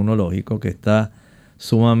sistema inmunológico que está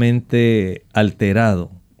sumamente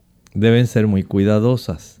alterado deben ser muy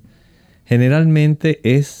cuidadosas. Generalmente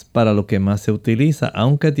es para lo que más se utiliza,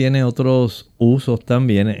 aunque tiene otros usos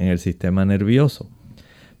también en el sistema nervioso.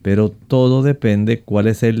 Pero todo depende cuál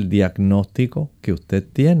es el diagnóstico que usted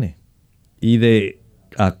tiene. Y de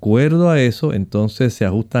acuerdo a eso, entonces se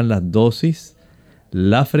ajustan las dosis,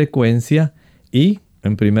 la frecuencia y,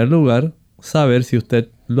 en primer lugar, saber si usted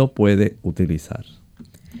lo puede utilizar.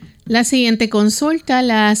 La siguiente consulta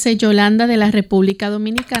la hace Yolanda de la República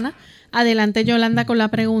Dominicana. Adelante, Yolanda, con la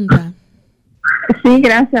pregunta. Sí,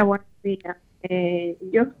 gracias. Buenos días.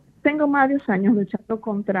 Yo tengo varios años luchando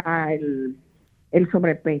contra el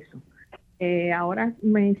sobrepeso. ahora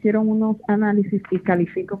me hicieron unos análisis y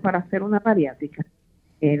califico para hacer una bariátrica,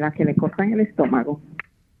 la que le cortan el estómago.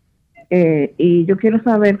 Y yo quiero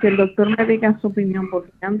saber que el doctor me diga su opinión,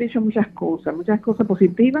 porque me han dicho muchas cosas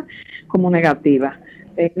positivas como negativas.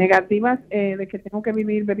 Negativas de que tengo que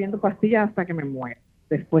vivir bebiendo pastillas hasta que me muera,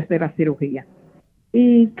 después de la cirugía.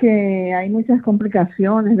 Y que hay muchas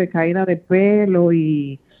complicaciones de caída de pelo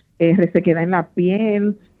y resequedad en la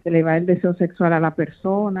piel, se le va el deseo sexual a la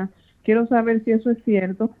persona. Quiero saber si eso es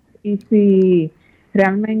cierto y si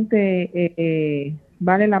realmente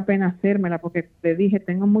vale la pena hacérmela, porque te dije,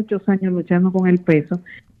 tengo muchos años luchando con el peso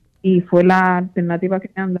y fue la alternativa que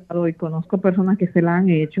me han dado, y conozco personas que se la han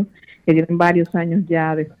hecho, que tienen varios años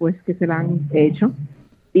ya después que se la han hecho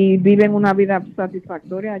y viven una vida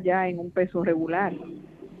satisfactoria ya en un peso regular.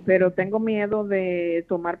 Pero tengo miedo de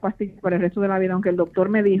tomar pastillas para el resto de la vida, aunque el doctor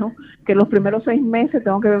me dijo que los primeros 6 meses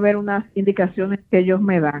tengo que beber unas indicaciones que ellos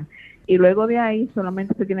me dan, y luego de ahí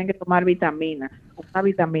solamente se tienen que tomar vitaminas, una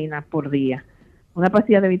vitamina por día, una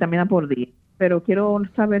pastilla de vitamina por día. Pero quiero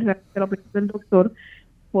saber la opinión del doctor,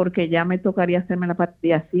 porque ya me tocaría hacerme la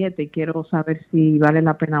pastilla 7 y quiero saber si vale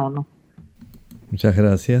la pena o no. Muchas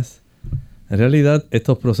gracias. En realidad,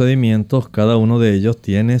 estos procedimientos, cada uno de ellos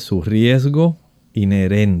tiene su riesgo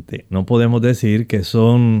inherente. No podemos decir que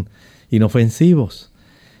son inofensivos.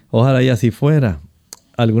 Ojalá y así fuera.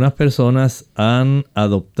 Algunas personas han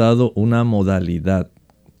adoptado una modalidad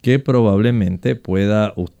que probablemente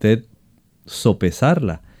pueda usted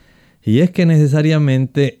sopesarla. Y es que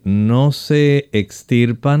necesariamente no se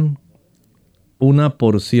extirpan una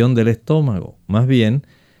porción del estómago. Más bien,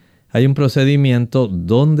 hay un procedimiento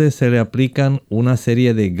donde se le aplican una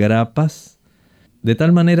serie de grapas, de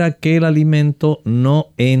tal manera que el alimento no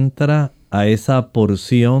entra a esa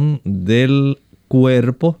porción del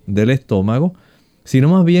cuerpo del estómago, sino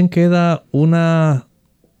más bien queda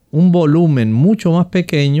un volumen mucho más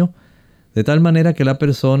pequeño, de tal manera que la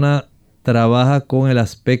persona trabaja con el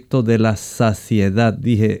aspecto de la saciedad.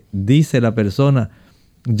 Dice la persona,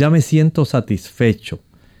 ya me siento satisfecho.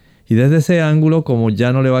 Y desde ese ángulo, como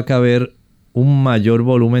ya no le va a caber un mayor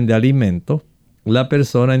volumen de alimento, la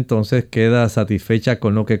persona entonces queda satisfecha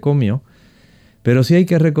con lo que comió. Pero sí hay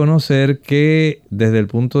que reconocer que desde el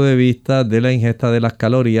punto de vista de la ingesta de las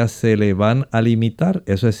calorías se le van a limitar,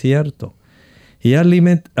 eso es cierto. Y al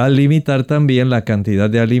limitar también la cantidad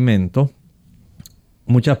de alimento,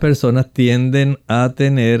 muchas personas tienden a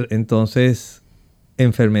tener entonces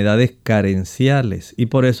enfermedades carenciales, y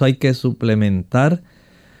por eso hay que suplementar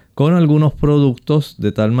con algunos productos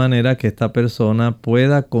de tal manera que esta persona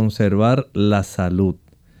pueda conservar la salud.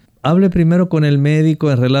 Hable primero con el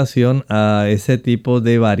médico en relación a ese tipo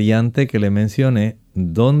de variante que le mencioné,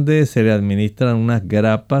 donde se le administran unas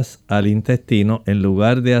grapas al intestino en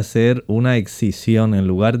lugar de hacer una excisión, en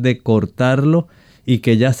lugar de cortarlo y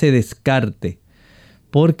que ya se descarte,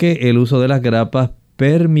 porque el uso de las grapas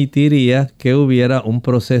permitiría que hubiera un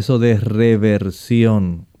proceso de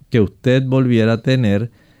reversión, que usted volviera a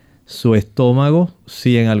tener su estómago.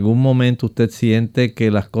 Si en algún momento usted siente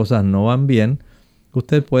que las cosas no van bien,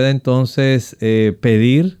 usted puede entonces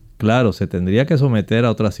pedir, claro, se tendría que someter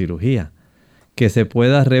a otra cirugía, que se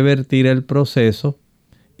pueda revertir el proceso.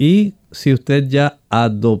 Y si usted ya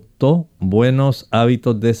adoptó buenos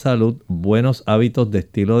hábitos de salud, buenos hábitos de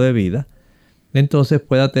estilo de vida, entonces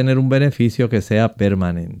pueda tener un beneficio que sea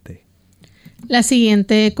permanente. La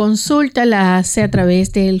siguiente consulta la hace a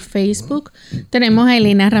través del Facebook. Tenemos a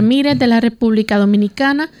Elena Ramírez de la República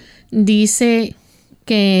Dominicana. Dice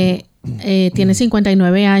que tiene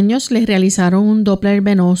 59 años. Le realizaron un Doppler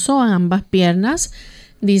venoso a ambas piernas.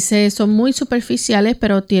 Dice, son muy superficiales,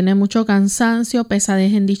 pero tiene mucho cansancio,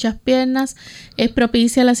 pesadez en dichas piernas. ¿Es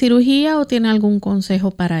propicia la cirugía o tiene algún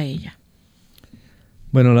consejo para ella?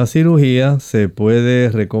 Bueno, la cirugía se puede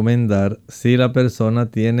recomendar si la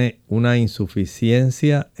persona tiene una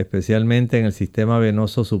insuficiencia, especialmente en el sistema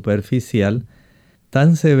venoso superficial,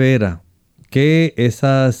 tan severa que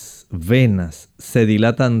esas venas se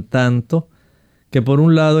dilatan tanto que por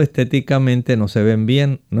un lado estéticamente no se ven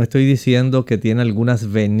bien. No estoy diciendo que tiene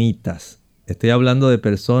algunas venitas. Estoy hablando de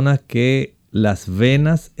personas que las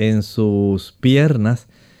venas en sus piernas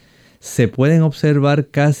se pueden observar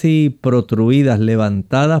casi protruidas,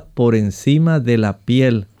 levantadas por encima de la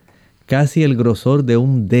piel, casi el grosor de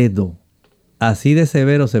un dedo. Así de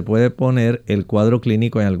severo se puede poner el cuadro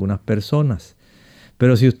clínico en algunas personas.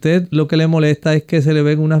 Pero si usted lo que le molesta es que se le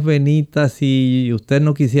ven unas venitas y usted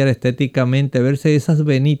no quisiera estéticamente verse esas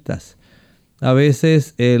venitas, a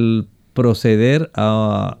veces el proceder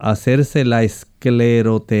a hacerse la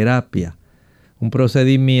escleroterapia, un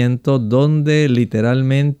procedimiento donde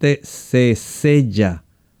literalmente se sella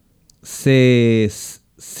se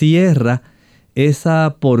cierra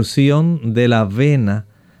esa porción de la vena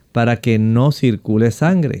para que no circule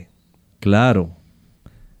sangre. Claro,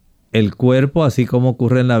 el cuerpo, así como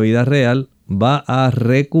ocurre en la vida real, va a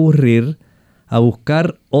recurrir a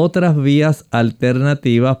buscar otras vías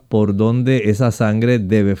alternativas por donde esa sangre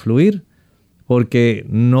debe fluir, porque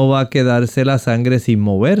no va a quedarse la sangre sin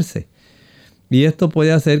moverse. Y esto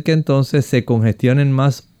puede hacer que entonces se congestionen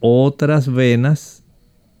más otras venas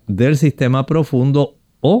del sistema profundo,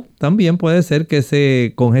 o también puede ser que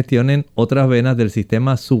se congestionen otras venas del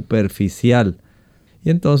sistema superficial. Y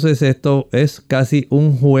entonces esto es casi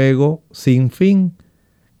un juego sin fin.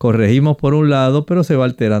 Corregimos por un lado, pero se va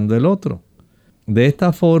alterando el otro. De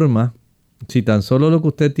esta forma, si tan solo lo que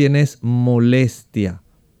usted tiene es molestia,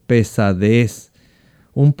 pesadez,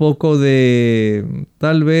 un poco de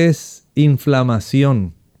tal vez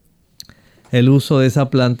inflamación, el uso de esa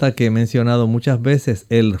planta que he mencionado muchas veces,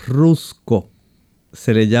 el rusco,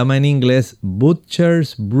 se le llama en inglés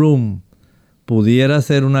butcher's broom, pudiera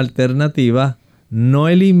ser una alternativa. No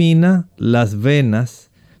elimina las venas,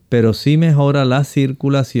 pero sí mejora la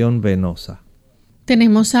circulación venosa.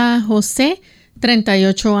 Tenemos a José,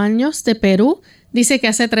 38 años, de Perú. Dice que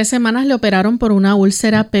hace 3 semanas le operaron por una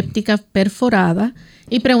úlcera péptica perforada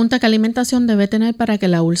y pregunta qué alimentación debe tener para que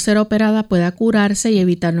la úlcera operada pueda curarse y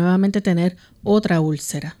evitar nuevamente tener otra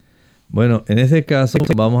úlcera. Bueno, en ese caso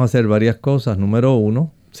vamos a hacer varias cosas. Número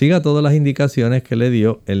 1, siga todas las indicaciones que le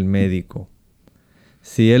dio el médico.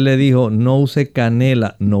 Si él le dijo no use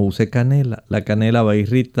canela, no use canela. La canela va a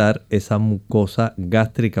irritar esa mucosa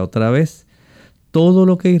gástrica otra vez. Todo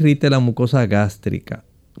lo que irrite la mucosa gástrica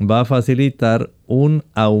va a facilitar un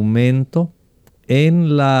aumento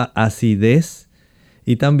en la acidez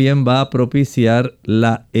y también va a propiciar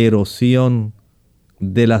la erosión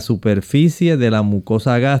de la superficie de la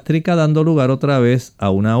mucosa gástrica, dando lugar otra vez a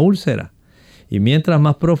una úlcera. Y mientras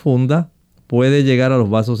más profunda, puede llegar a los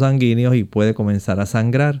vasos sanguíneos y puede comenzar a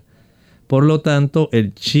sangrar. Por lo tanto,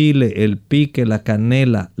 el chile, el pique, la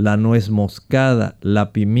canela, la nuez moscada,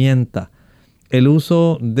 la pimienta, el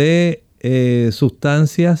uso de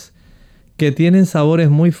sustancias que tienen sabores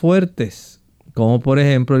muy fuertes, como por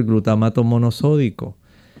ejemplo el glutamato monosódico.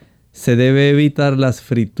 Se debe evitar las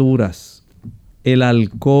frituras. El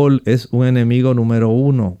alcohol es un enemigo número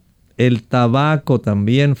 1. El tabaco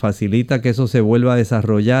también facilita que eso se vuelva a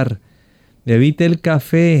desarrollar. Evite el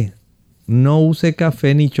café, no use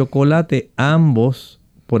café ni chocolate. Ambos,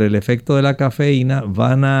 por el efecto de la cafeína,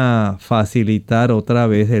 van a facilitar otra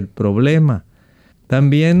vez el problema.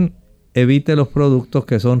 También evite los productos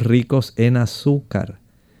que son ricos en azúcar.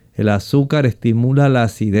 El azúcar estimula la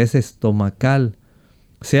acidez estomacal.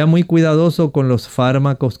 Sea muy cuidadoso con los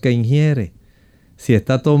fármacos que ingiere. Si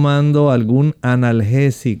está tomando algún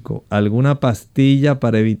analgésico, alguna pastilla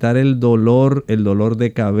para evitar el dolor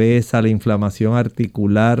de cabeza, la inflamación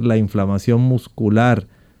articular, la inflamación muscular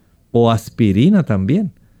o aspirina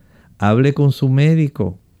también, hable con su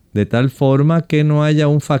médico de tal forma que no haya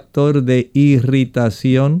un factor de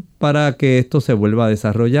irritación para que esto se vuelva a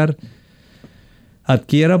desarrollar.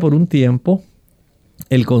 Adquiera por un tiempo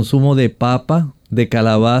el consumo de papa, de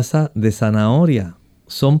calabaza, de zanahoria.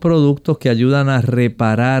 Son productos que ayudan a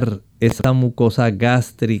reparar esa mucosa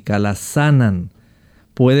gástrica, la sanan.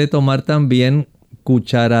 Puede tomar también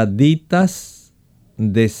cucharaditas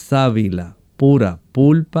de sábila pura,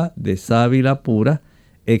 pulpa de sábila pura,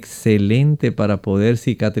 excelente para poder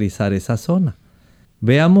cicatrizar esa zona.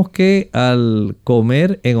 Veamos que al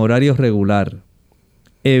comer en horario regular,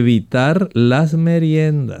 evitar las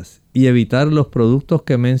meriendas y evitar los productos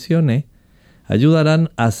que mencioné,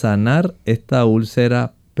 ayudarán a sanar esta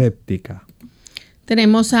úlcera péptica.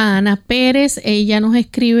 Tenemos a Ana Pérez. Ella nos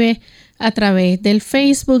escribe a través del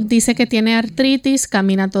Facebook. Dice que tiene artritis,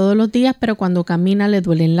 camina todos los días, pero cuando camina le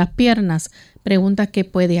duelen las piernas. Pregunta qué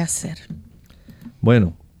puede hacer.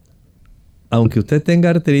 Bueno, aunque usted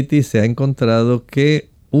tenga artritis, se ha encontrado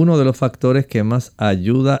que uno de los factores que más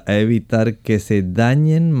ayuda a evitar que se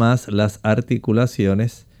dañen más las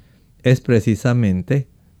articulaciones es precisamente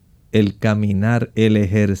el caminar, el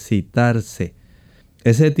ejercitarse.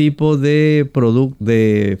 Ese tipo de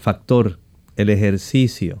factor, el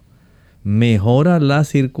ejercicio, mejora la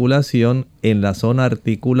circulación en la zona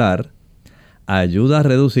articular, ayuda a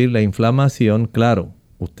reducir la inflamación. Claro,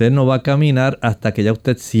 usted no va a caminar hasta que ya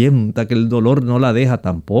usted sienta que el dolor no la deja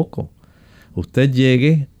tampoco. Usted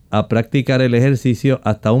llegue a practicar el ejercicio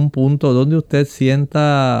hasta un punto donde usted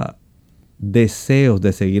sienta deseos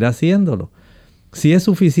de seguir haciéndolo. Si es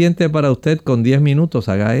suficiente para usted con 10 minutos,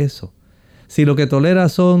 haga eso. Si lo que tolera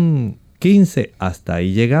son 15, hasta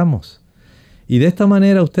ahí llegamos. Y de esta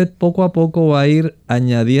manera usted poco a poco va a ir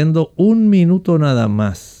añadiendo 1 minuto nada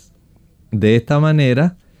más. De esta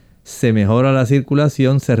manera se mejora la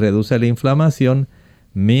circulación, se reduce la inflamación,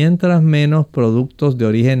 mientras menos productos de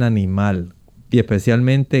origen animal y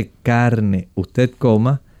especialmente carne usted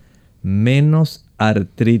coma, menos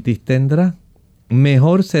artritis tendrá.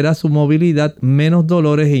 Mejor será su movilidad, menos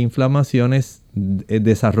dolores e inflamaciones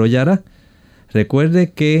desarrollará.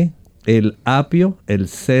 Recuerde que el apio, el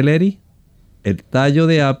celery, el tallo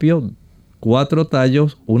de apio, 4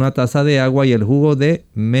 tallos, 1 taza de agua y el jugo de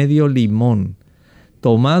medio limón,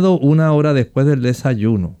 tomado 1 hora después del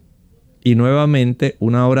desayuno y nuevamente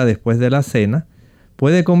 1 hora después de la cena,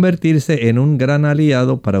 puede convertirse en un gran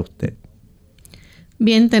aliado para usted.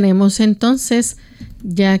 Bien, tenemos entonces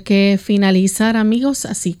ya que finalizar, amigos,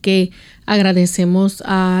 así que agradecemos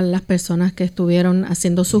a las personas que estuvieron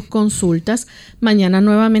haciendo sus consultas. Mañana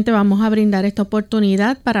nuevamente vamos a brindar esta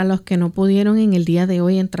oportunidad para los que no pudieron en el día de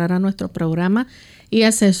hoy entrar a nuestro programa y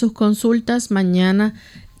hacer sus consultas. Mañana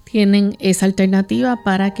tienen esa alternativa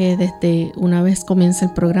para que desde una vez comience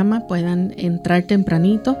el programa puedan entrar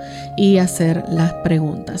tempranito y hacer las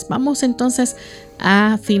preguntas. Vamos entonces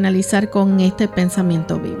a finalizar con este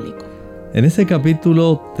pensamiento bíblico. En ese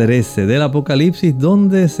capítulo 13 del Apocalipsis,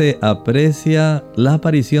 donde se aprecia la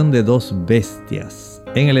aparición de 2 bestias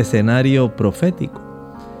en el escenario profético.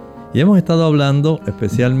 Y hemos estado hablando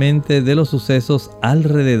especialmente de los sucesos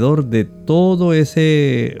alrededor de todo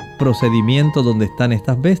ese procedimiento donde están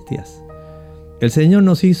estas bestias. El Señor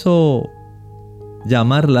nos hizo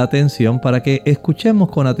llamar la atención para que escuchemos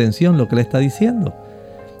con atención lo que le está diciendo.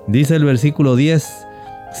 Dice el versículo 10,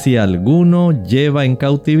 si alguno lleva en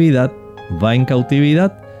cautividad, va en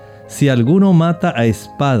cautividad. Si alguno mata a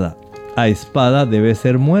espada debe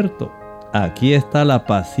ser muerto. Aquí está la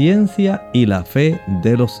paciencia y la fe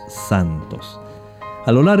de los santos.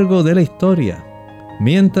 A lo largo de la historia,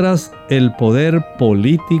 mientras el poder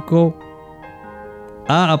político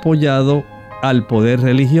ha apoyado al poder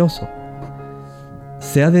religioso,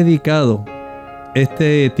 se ha dedicado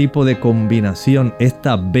este tipo de combinación,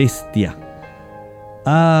 esta bestia,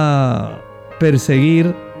 a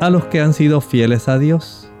perseguir a los que han sido fieles a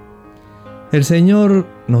Dios. El Señor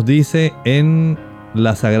nos dice en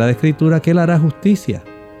la Sagrada Escritura que Él hará justicia,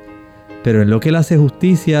 pero en lo que Él hace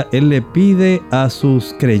justicia, Él le pide a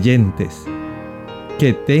sus creyentes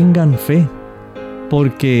que tengan fe,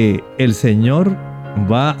 porque el Señor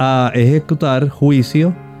va a ejecutar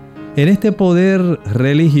juicio en este poder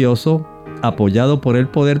religioso apoyado por el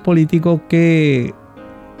poder político que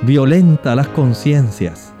violenta las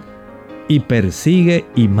conciencias y persigue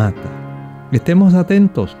y mata. Estemos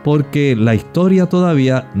atentos porque la historia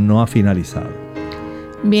todavía no ha finalizado.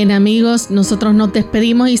 Bien, amigos, nosotros nos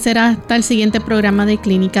despedimos y será hasta el siguiente programa de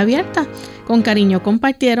Clínica Abierta. Con cariño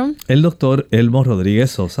compartieron el doctor Elmo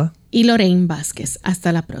Rodríguez Sosa y Lorraine Vázquez.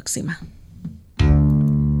 Hasta la próxima.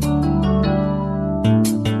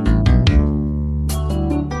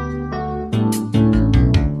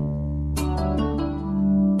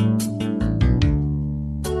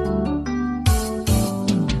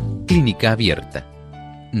 Clínica Abierta.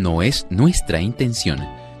 No es nuestra intención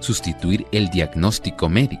sustituir el diagnóstico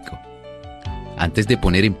médico. Antes de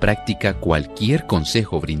poner en práctica cualquier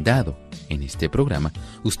consejo brindado en este programa,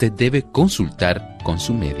 usted debe consultar con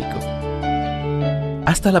su médico.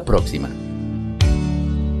 Hasta la próxima.